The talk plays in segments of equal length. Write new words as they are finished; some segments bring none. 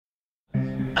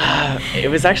It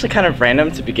was actually kind of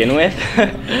random to begin with.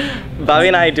 Bobby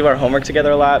and I do our homework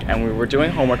together a lot, and we were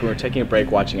doing homework and we were taking a break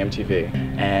watching MTV.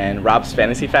 And Rob's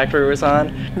Fantasy Factory was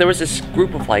on. There was this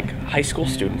group of like high school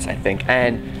students, I think,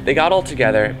 and they got all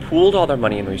together, pooled all their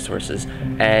money and resources,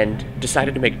 and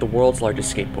decided to make the world's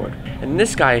largest skateboard. And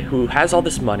this guy who has all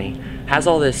this money, has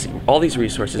all these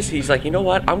resources, he's like, you know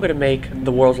what? I'm gonna make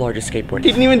the world's largest skateboard. He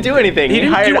didn't even do anything. He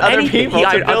hired other people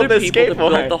to build this skateboard.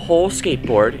 Build the whole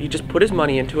skateboard. He just put his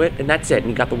money into it, and that's it. And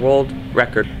he got the world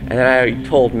record. And then I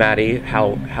told Matty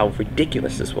how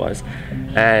ridiculous this was,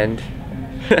 and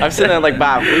I'm sitting there like,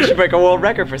 Bob, we should break a world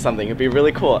record for something. It'd be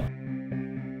really cool.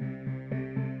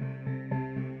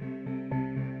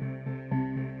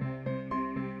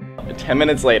 Ten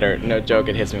minutes later, no joke,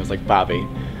 it hits me. I was like, Bobby,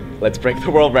 let's break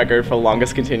the world record for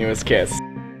longest continuous kiss.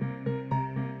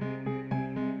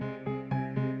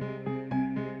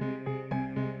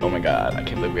 Oh my god, I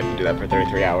can't believe we have to do that for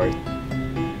 33 hours.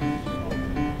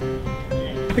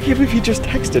 I can't believe he just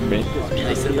texted me.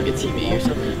 They said look at TV or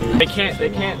something. They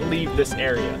can't leave this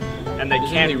area, and they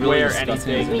can't wear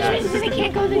anything. They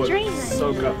can't go to the drain.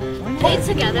 Soak up. They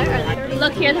together.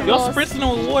 Look here, the Y'all spritzing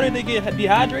on water, they get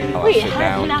dehydrated. Wait, how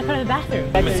can we not go to the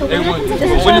bathroom? So what happens if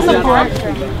when there's is a that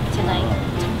bathroom tonight?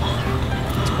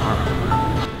 Tomorrow.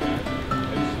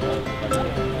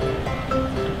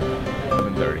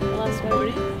 11:30. Last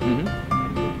Friday.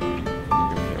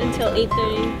 Until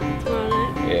 8:30 tomorrow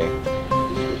night. Yeah.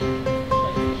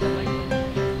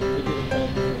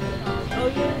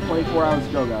 24 hours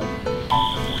ago, guys.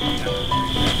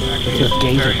 Because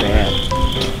gays are bad.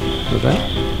 What's that?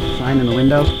 Sign in the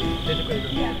window?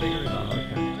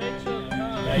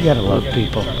 You gotta love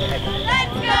people.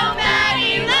 Let's go,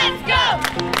 Matty! Let's go!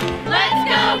 Let's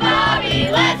go, Bobby!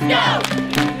 Let's go!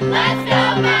 Let's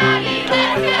go, Matty!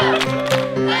 Let's go!